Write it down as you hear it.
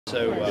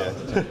So we've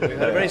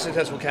had a very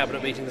successful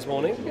cabinet meeting this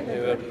morning.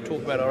 We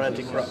talk about our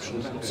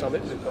anti-corruption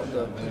summit. We've got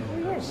the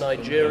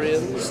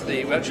Nigerians.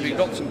 We've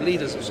got some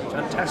leaders of some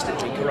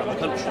fantastically corrupt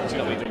countries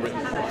coming to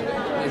Britain.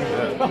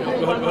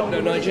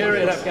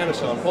 Nigeria and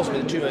Afghanistan,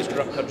 possibly the two most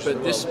corrupt countries in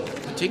the world. But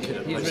this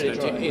particular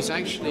president is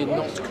actually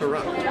not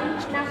corrupt.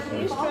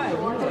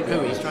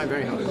 No, he's trying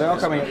very hard. They are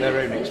coming at their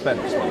own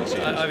expense.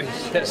 I mean,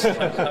 yes.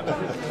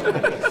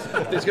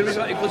 It's going to be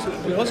slightly,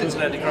 because it's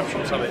an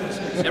anti-corruption summit,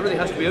 everything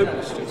has to be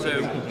open.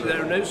 So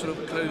there are no sort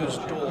of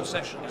closed-door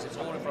sessions. It's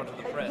all in front of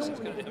the press. It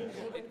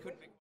could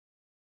be.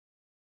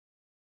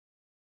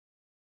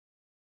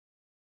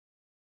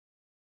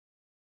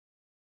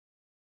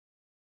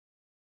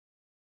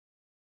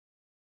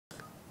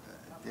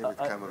 David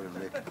Cameron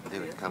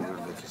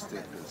made a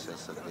statement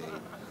yesterday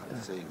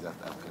saying that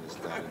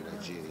Afghanistan and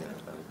Nigeria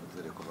are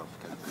very corrupt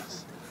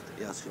countries.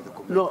 He asked him to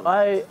comment. No,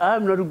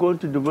 I'm not going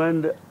to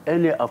demand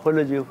any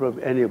apology from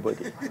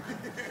anybody.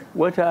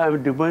 What I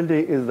am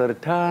demanding is the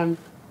return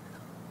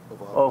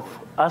of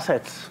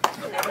assets.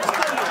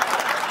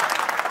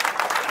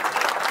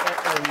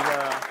 And